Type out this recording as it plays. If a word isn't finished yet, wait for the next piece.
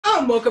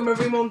And welcome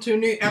everyone to a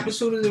new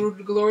episode of The Road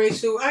to Glory.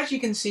 So as you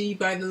can see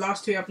by the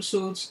last two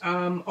episodes,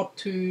 up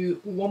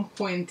to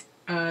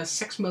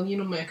 1.6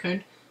 million on my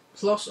account,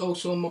 plus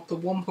also I'm up to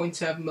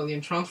 1.7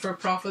 million transfer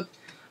profit,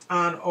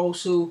 and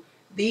also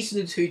these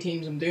are the two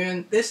teams I'm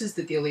doing. This is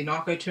the daily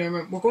knockout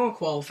tournament. We're going to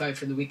qualify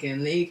for the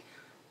weekend league.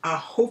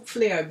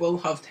 Hopefully I will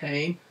have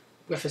time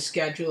with a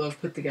schedule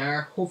I've put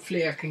together.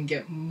 Hopefully I can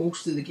get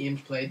most of the games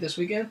played this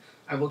weekend.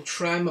 I will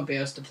try my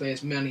best to play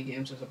as many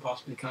games as I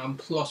possibly can,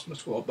 plus my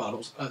squad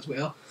battles as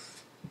well.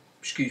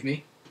 Excuse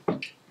me.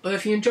 But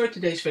if you enjoyed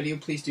today's video,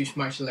 please do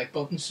smash the like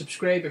button,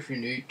 subscribe if you're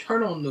new,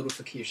 turn on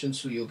notifications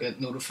so you'll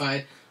get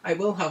notified. I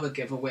will have a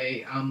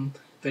giveaway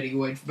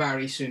video out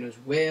very soon as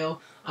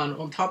well. And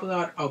on top of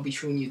that, I'll be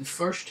showing you the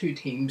first two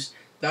teams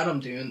that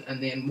I'm doing,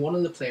 and then one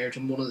of the players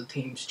and one of the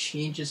teams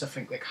changes, I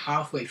think, like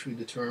halfway through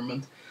the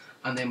tournament.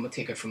 And then we'll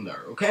take it from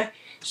there, okay?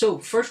 So,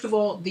 first of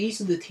all, these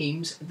are the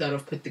teams that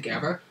I've put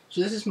together. So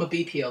this is my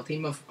BPL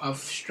team. I've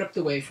stripped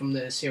away from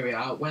the Serie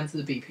A, went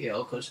to the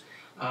BPL because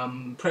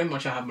pretty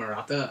much I have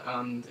Morata,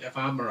 and if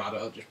I have Morata,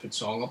 I'll just put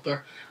Song up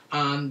there.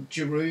 And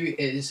Giroud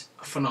is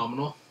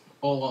phenomenal,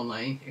 all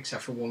online,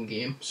 except for one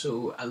game.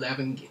 So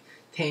 11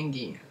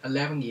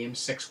 games,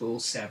 6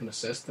 goals, 7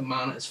 assists. The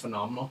man is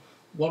phenomenal.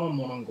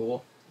 One-on-one on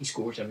goal. He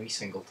scores every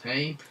single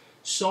time.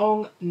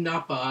 Song,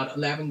 not bad.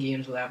 11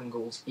 games, 11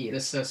 goals, 8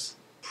 assists.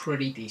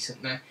 Pretty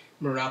decent. Now,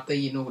 Morata,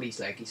 you know what he's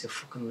like. He's a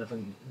fucking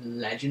living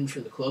legend for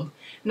the club.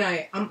 Now,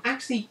 I'm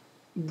actually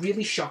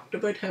really shocked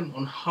about him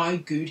on how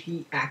good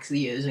he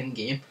actually is in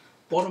game.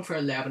 Bought him for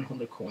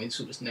 1100 coins,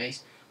 so it was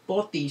nice.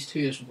 Bought these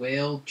two as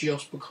well,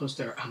 just because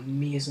they're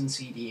amazing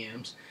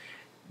CDMs.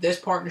 This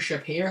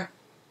partnership here,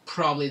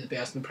 probably the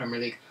best in the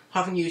Premier League.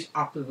 Haven't used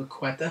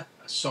Ibrahimović.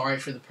 Sorry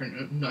for the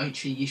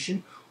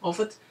pronunciation of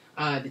it.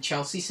 The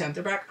Chelsea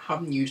centre-back,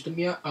 haven't used him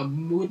yet. I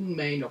wouldn't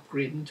mind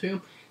upgrading to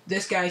him.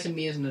 This guy's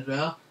amazing as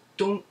well.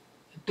 Don't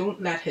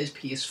let his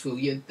pace fool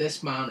you.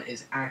 This man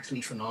is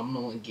actually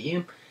phenomenal in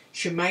game.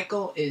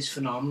 Schmeichel is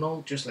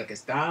phenomenal, just like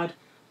his dad.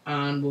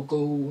 And we'll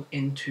go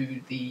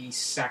into the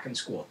second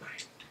squad now.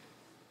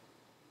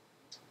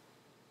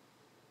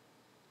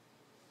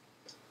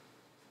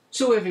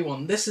 So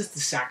everyone, this is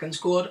the second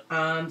squad,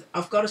 and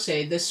I've got to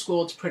say, this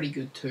squad's pretty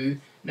good too.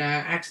 Now, I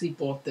actually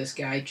bought this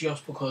guy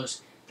just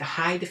because the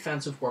high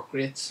defensive work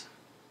rates,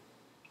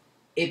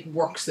 it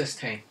works this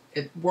time.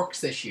 It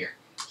works this year.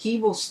 He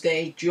will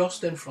stay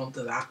just in front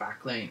of that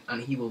back line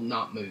and he will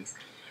not move.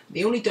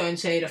 The only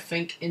downside I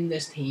think in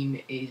this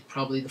team is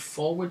probably the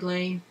forward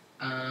line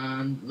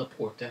and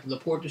Laporta.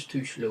 Laporta's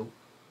too slow.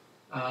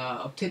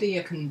 Up today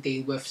I can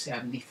deal with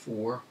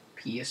 74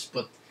 pace,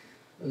 but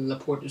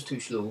Laporta's too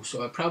slow,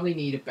 so I probably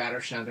need a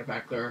better centre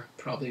back there.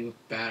 Probably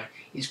with better.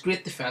 He's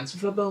great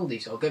defensive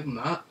abilities, I'll give him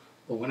that.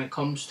 But when it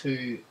comes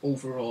to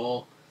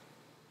overall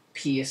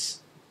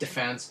pace,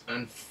 defence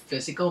and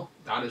physical,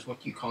 that is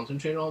what you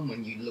concentrate on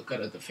when you look at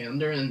a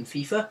defender in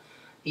FIFA.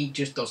 He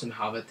just doesn't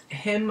have it.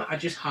 I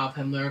just have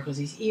him there because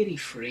he's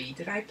 83.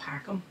 Did I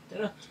pack him?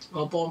 Did I?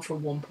 I bought him for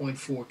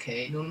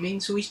 1.4k, you know what I mean?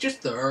 So he's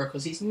just there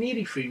because he's an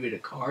 83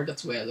 rated card,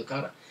 that's the way I look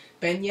at it.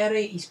 Ben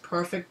Yedder, he's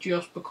perfect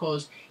just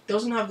because he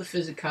doesn't have the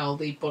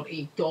physicality, but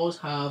he does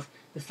have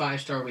the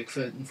 5-star weak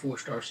foot and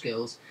 4-star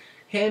skills.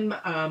 Him,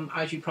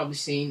 as you've probably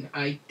seen,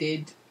 I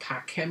did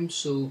pack him,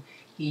 so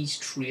he's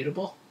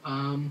tradable.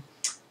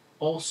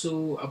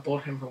 Also, I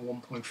bought him for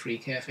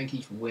 1.3k. I think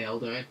he's well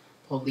down.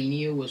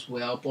 Paulinho as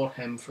well, bought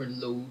him for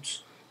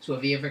loads. So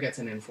if he ever gets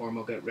an inform,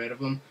 I'll get rid of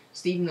him.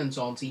 Steven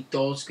Nzonzi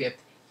does get,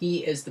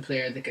 he is the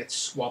player that gets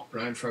swapped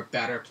around for a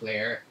better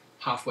player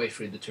halfway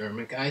through the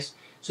tournament, guys.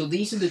 So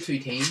these are the two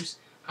teams,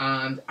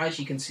 and as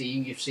you can see,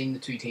 you've seen the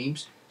two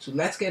teams. So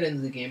let's get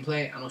into the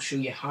gameplay, and I'll show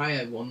you how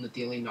I won the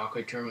daily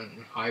knockout tournament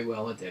and how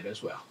well I did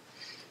as well.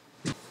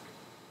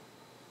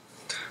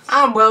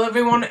 And well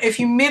everyone, if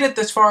you made it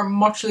this far,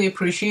 muchly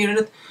appreciated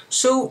it.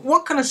 So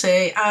what can I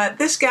say,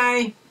 this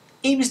guy,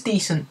 he was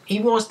decent. He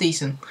was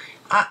decent.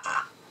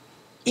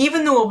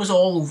 Even though I was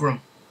all over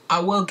him, I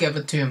will give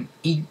it to him.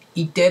 I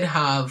did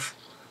have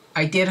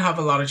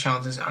a lot of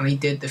chances and he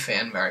did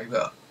defend very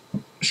well.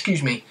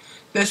 Excuse me.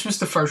 This was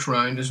the first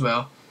round as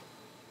well.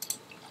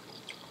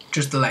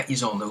 Just to let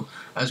you all know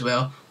as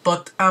well.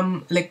 But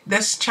like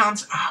this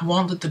chance, I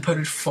wanted to put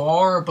it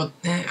far, but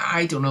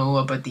I don't know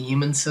about the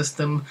aiming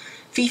system.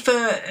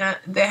 FIFA,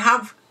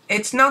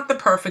 it's not the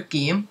perfect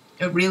game.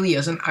 It really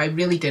isn't. I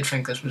really did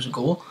think this was a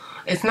goal.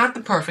 It's not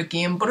the perfect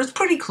game, but it's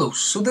pretty close.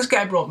 So this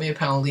guy brought me a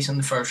penalties in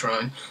the first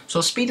round. So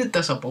I'll speed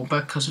this up a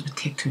bit because it would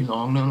take too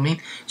long, know what I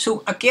mean?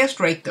 So I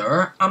guessed right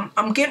there.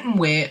 I'm getting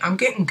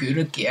good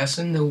at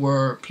guessing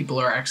where people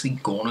are actually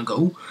gonna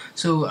go.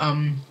 So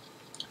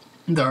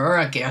there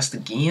I guessed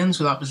again,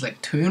 so that was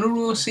like 2 in a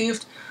row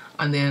saved.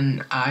 And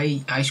then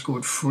I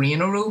scored 3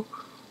 in a row.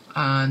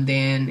 And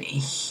then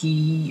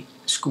he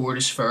scored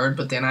his third,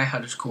 but then I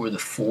had to score the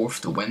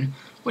 4th to win,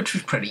 which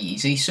was pretty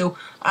easy. So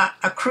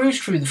I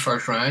cruised through the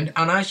first round,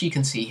 and as you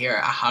can see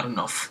here, I had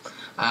enough.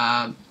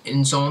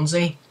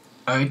 Nzonzi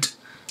out.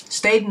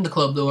 Stayed in the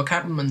club though, I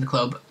kept him in the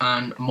club,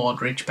 and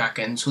Modric back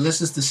in. So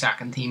this is the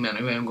second team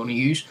anyway I'm going to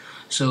use.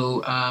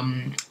 So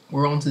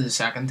we're on to the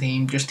second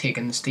team, just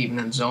taking Steven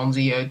and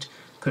Zonzi out,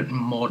 putting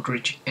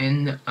Modric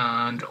in,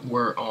 and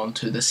we're on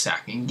to the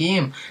second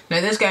game.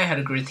 Now this guy had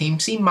a great team.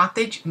 See,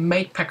 Matic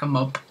might pick him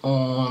up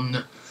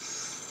on,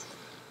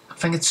 I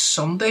think it's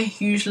Sunday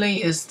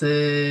usually is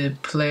the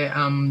play,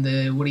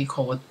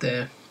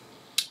 the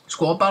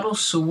squad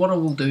battles. So what I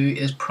will do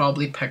is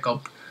probably pick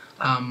up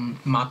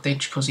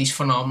Matic because he's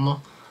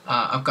phenomenal.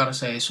 I've got to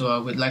say, so I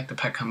would like to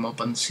pick him up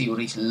and see what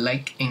he's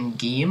like in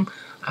game.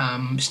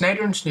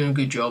 Snyder's doing a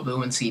good job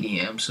though in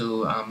CDM,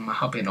 so I'm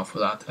happy enough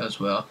with that as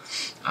well.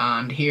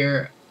 And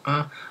here,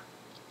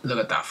 look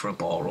at that for a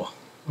ball roll.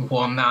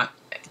 Won that,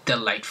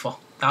 delightful.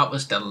 That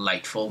was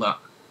delightful. That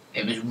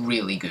it was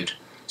really good.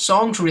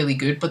 Song's really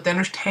good, but then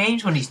there's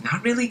times when he's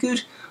not really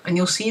good, and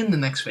you'll see in the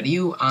next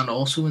video, and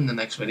also in the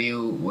next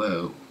video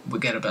we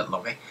get a bit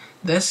lucky.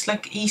 This,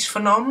 like, he's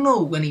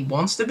phenomenal when he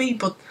wants to be,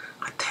 but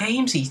at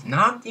times he's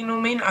not, you know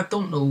what I mean? I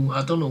don't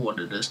know what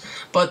it is.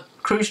 But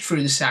cruised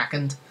through the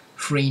second,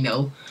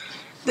 3-0.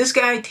 This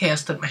guy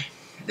tested me.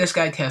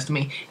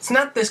 It's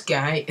not this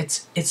guy,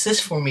 it's this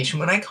formation.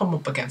 When I come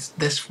up against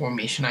this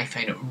formation, I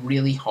find it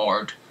really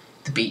hard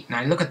to beat.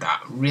 Now look at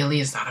that.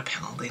 Really, is that a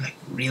penalty? Like,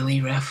 really,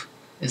 ref?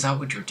 Is that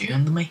what you're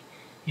doing to me?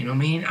 You know what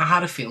I mean? I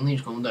had a feeling he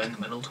was going down the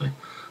middle too.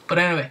 But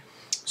anyway,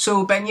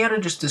 so Ben Yedder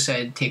just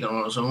decided to take it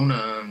on his own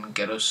and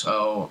get us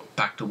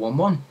back to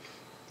 1-1.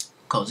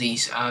 Because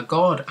he's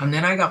God. And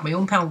then I got my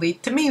own penalty.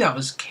 To me, that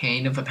was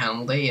kind of a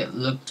penalty. It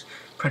looked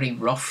pretty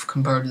rough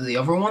compared to the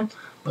other one.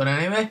 But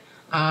anyway,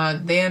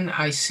 then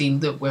I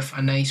sealed it with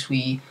a nice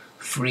wee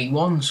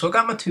 3-1. So I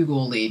got my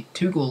 2-goal lead.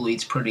 2-goal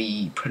lead's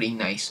pretty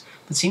nice.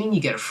 But see, when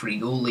you get a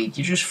 3-goal lead,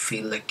 you just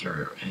feel like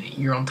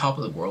you're on top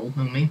of the world,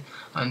 you know what I mean?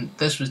 And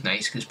this was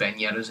nice because Ben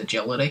Yedder's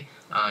agility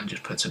and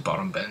just puts a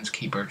bottom bins.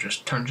 Keeper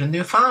just turns into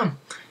a fan,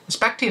 a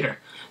spectator.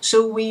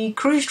 So we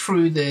cruised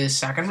through the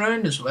second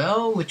round as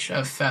well, which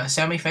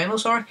semi-final,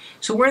 sorry.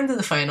 So we're into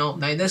the final.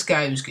 Now this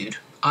guy was good.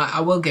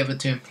 I will give it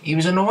to him. He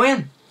was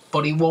annoying,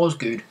 but he was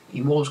good.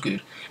 He was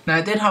good. Now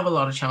I did have a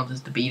lot of chances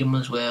to beat him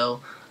as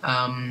well.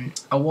 I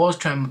was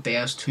trying my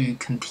best to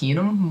contain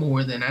him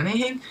more than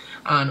anything.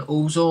 And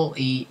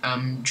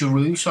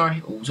Giroud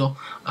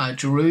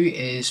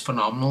is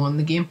phenomenal in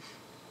the game.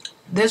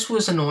 This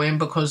was annoying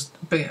because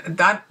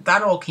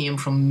that all came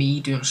from me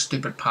doing a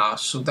stupid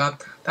pass, so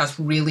that's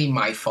really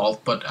my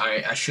fault, but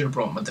I should have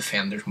brought my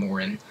defenders more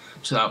in,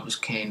 so that was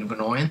kind of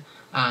annoying.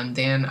 And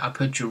then I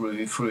put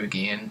Giroud through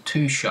again,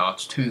 2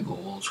 shots, 2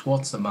 goals.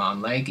 What's the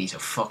man like? He's a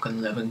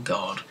fucking living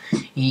god.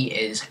 He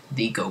is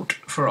the GOAT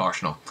for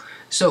Arsenal.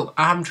 So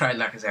I haven't tried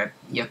Lacazette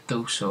yet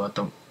though, so I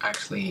don't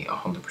actually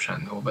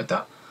 100% know about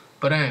that.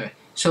 But anyway,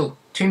 so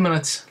 2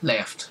 minutes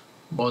left.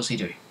 What does he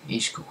do? He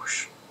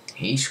scores.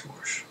 He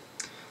scores.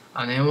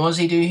 And then what does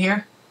he do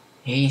here?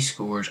 He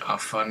scores a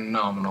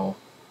phenomenal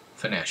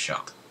finesse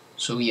shot.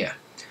 So yeah.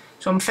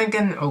 So I'm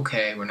thinking,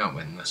 okay, we're not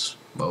winning this.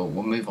 Well,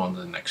 we'll move on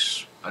to the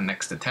next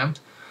attempt.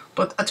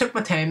 But I took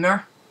my time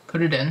there,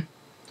 put it in,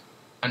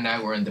 and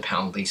now we're in the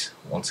penalties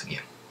once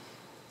again.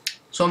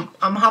 So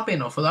I'm happy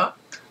enough with that.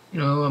 You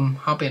know, I'm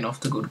happy enough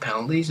to go to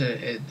penalties.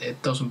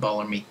 It doesn't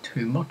bother me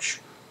too much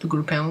to go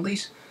to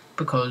penalties,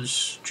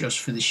 because just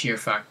for the sheer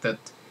fact that,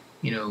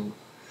 you know,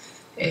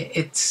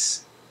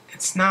 it's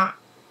not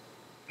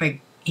like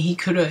he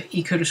could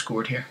have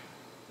scored here.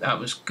 That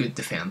was good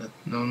defending,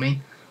 you know what I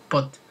mean?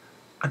 But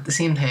at the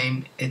same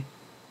time,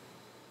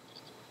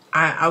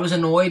 I was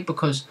annoyed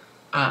because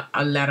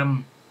I let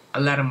him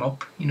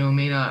up, you know what I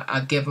mean?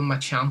 I gave him a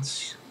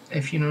chance,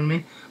 if you know what I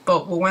mean.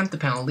 But we went to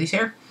penalties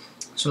here,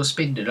 so I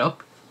speeded it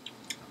up.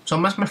 So I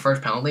missed my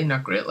first penalty,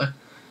 not greatly.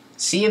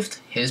 Saved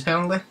his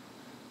penalty.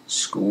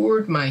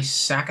 Scored my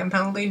second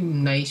penalty.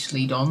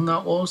 Nicely done,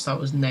 that was. That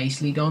was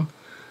nicely done.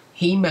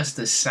 He missed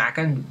his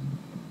second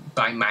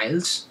by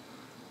miles.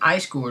 I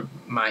scored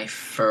my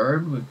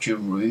third with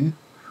Giroud.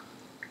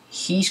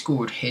 He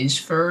scored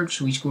his third,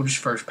 so he scored his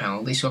first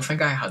penalty. So I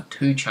think I had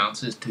 2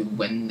 chances to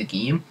win the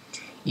game.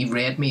 He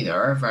read me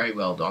there, very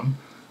well done.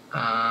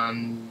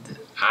 And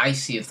I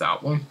saved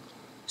that one.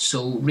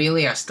 So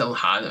really I still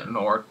had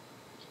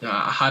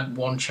I had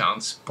 1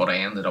 chance, but I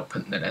ended up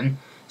putting it in.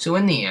 So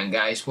in the end,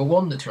 guys, we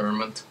won the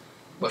tournament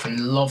with a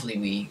lovely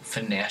wee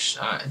finesse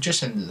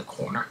just into the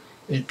corner.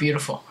 It was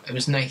beautiful. It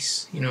was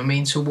nice, you know what I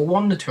mean? So we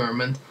won the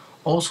tournament.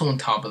 Also on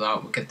top of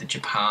that, we get the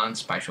Japan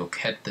special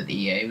kit that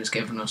EA was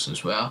giving us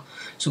as well.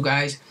 So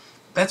guys,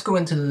 let's go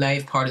into the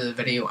live part of the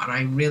video, and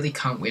I really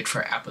can't wait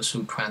for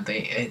episode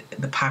 20.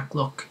 The pack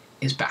look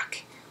is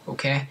back,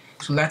 okay?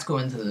 So let's go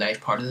into the live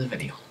part of the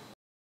video.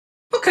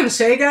 What can I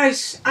say,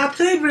 guys? I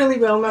played really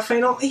well in my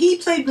final. He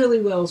played really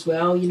well as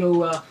well. You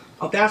know,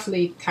 I'll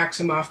definitely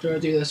text him after I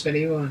do this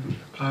video and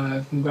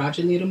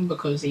congratulate him,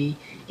 because he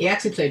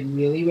actually played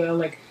really well.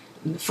 Like,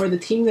 for the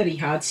team that he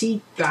had,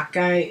 see, that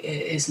guy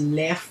is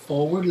left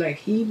forward. Like,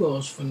 he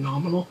was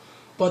phenomenal.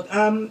 But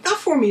that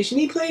formation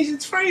he plays,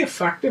 it's very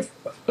effective.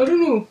 I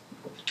don't know.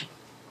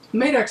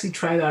 Might actually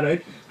try that out.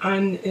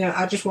 And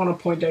I just want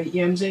to point out,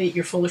 Yemzi,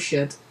 you're full of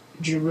shit.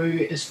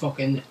 Giroud is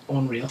fucking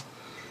unreal.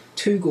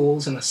 2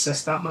 goals and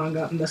assists that man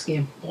got in this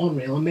game.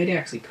 Unreal. I might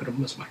actually put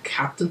him as my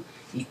captain.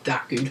 He's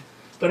that good.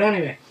 But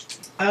anyway,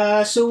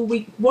 so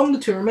we won the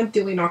tournament,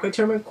 daily knockout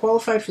tournament,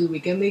 qualified for the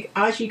weekend league.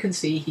 As you can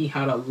see, he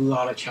had a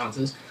lot of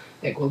chances.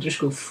 Like, we'll just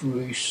go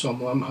through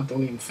some of them. I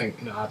don't even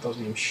think, no, it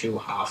doesn't even show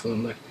half of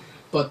them. Like.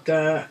 But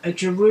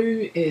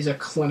Giroud is a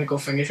clinical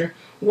finisher.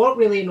 What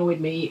really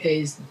annoyed me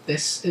is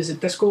this. Is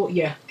it this goal?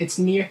 Yeah, it's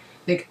near.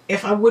 Like,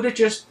 if I would have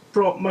just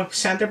brought my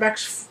centre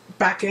backs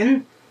back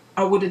in,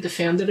 I would have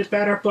defended it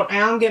better. But I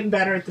am getting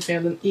better at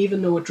defending,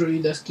 even though I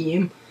drew this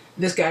game.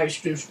 This guy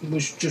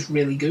was just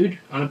really good,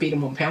 and I beat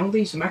him on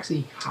penalties. I'm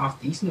actually half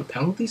decent at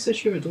penalties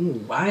this year. I don't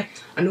know why.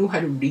 I know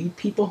how to read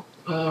people.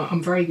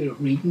 I'm very good at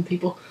reading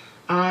people.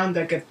 And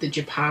I get the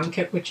Japan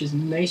kit, which is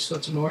nice. So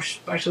it's another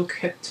special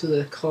kit to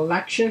the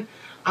collection.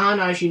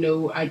 And as you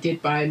know, I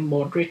did buy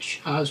Modric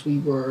as we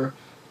were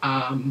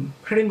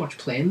pretty much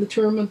playing the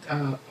tournament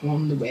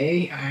on the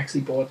way. I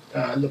actually bought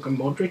Luka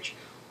Modric.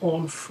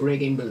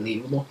 Unfriggin'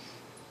 believable.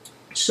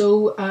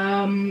 So,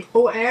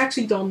 oh, I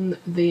actually done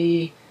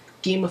the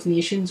Game of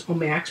Nations on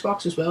my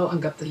Xbox as well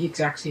and got the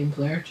exact same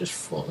player. Just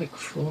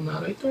throwing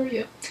that out there,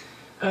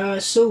 yeah.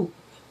 So,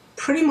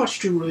 pretty much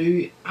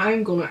Giroud,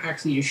 I'm gonna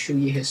actually just show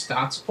you his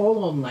stats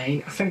all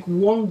online. I think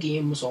one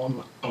game was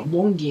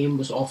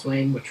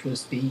offline, which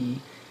was the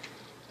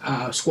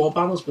squad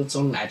battles, but it's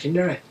on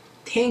Legendary.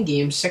 10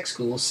 games, 6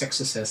 goals, 6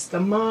 assists. The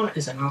man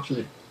is an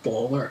absolute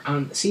baller,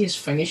 and see his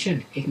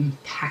finishing,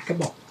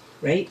 impeccable,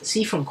 right?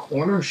 See from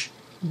corners,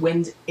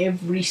 wins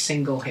every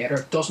single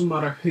header. Doesn't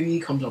matter who he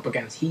comes up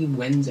against, he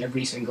wins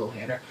every single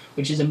header,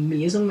 which is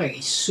amazing. Like,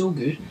 he's so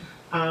good.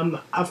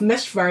 I've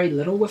missed very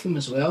little with him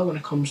as well when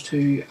it comes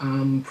to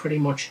pretty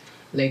much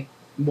like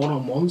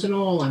one-on-ones and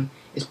all, and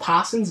his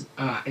passing's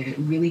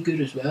really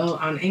good as well.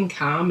 And in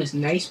cam is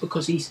nice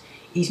because he's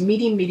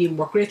medium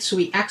work rate, so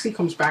he actually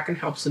comes back and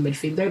helps the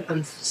midfield out.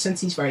 And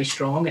since he's very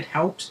strong, it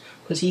helps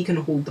because he can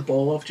hold the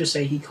ball off. Just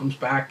say he comes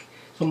back,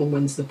 someone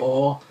wins the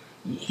ball,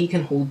 he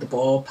can hold the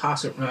ball,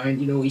 pass it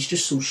round. You know, he's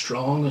just so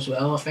strong as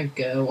well. I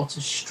think what's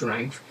his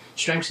strength?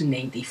 Strength's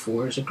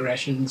 94, his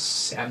aggression's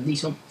 70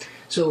 something.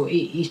 So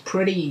he's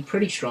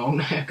pretty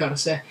strong, I gotta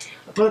say.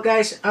 But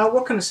guys,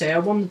 what can I say? I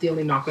won the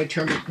daily knockout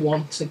tournament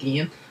once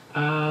again.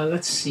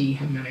 Let's see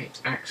how many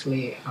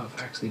I've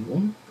actually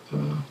won.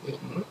 Wait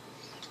a minute.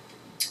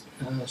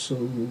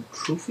 So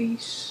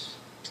trophies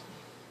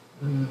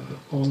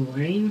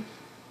online.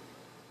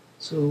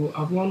 So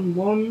I've won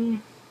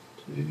 1,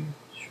 2,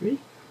 3.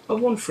 I've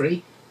won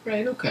 3.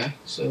 Right. Okay.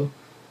 So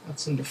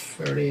that's on the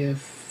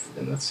 30th.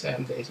 Then that's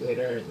 7 days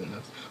later. Then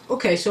that's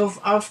okay. So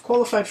I've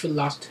qualified for the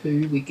last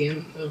 3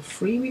 weekend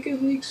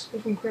leagues,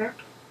 if I'm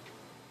correct.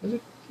 Is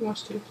it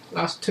last 2?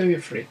 Last 2 or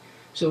 3.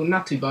 So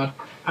not too bad.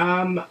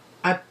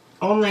 At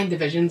online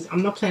divisions,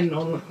 I'm not playing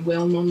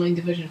well in online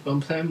divisions, but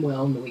I'm playing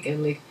well in the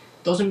weekend league.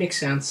 Doesn't make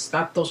sense.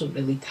 That doesn't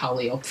really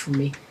tally up for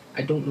me.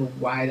 I don't know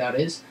why that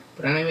is.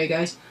 But anyway,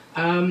 guys.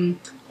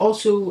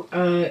 Also,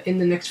 in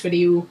the next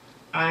video,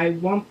 I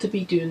want to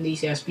be doing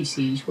these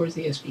SBCs. Where's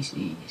the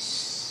SBCs?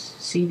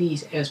 See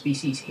these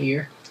SBCs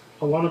here.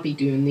 I want to be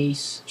doing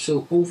these.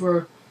 So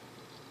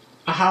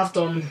I have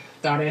done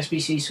that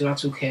SBC, so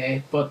that's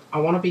okay. But I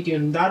want to be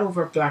doing that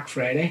over Black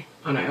Friday,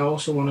 and I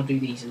also want to do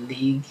these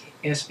league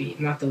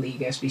not the league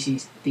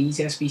SBCs. These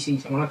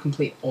SBCs. I want to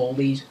complete all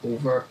these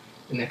over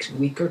the next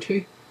week or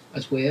 2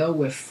 as well.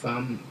 With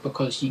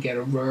because you get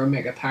a rare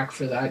mega pack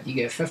for that. You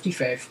get a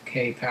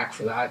 55k pack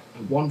for that,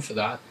 and 1 for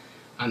that.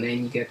 And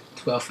then you get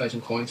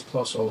 12,000 coins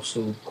plus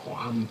also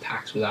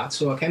packs with that.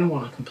 So I kind of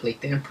want to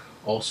complete them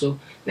also.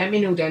 Let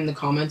me know down in the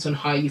comments on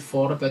how you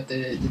thought about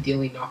the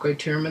daily knockout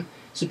tournament.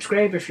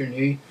 Subscribe if you're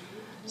new.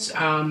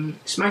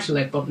 Smash the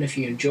like button if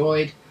you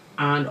enjoyed.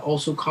 And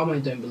also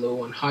comment down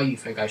below on how you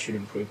think I should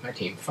improve my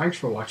team. Thanks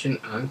for watching,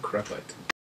 and crap out.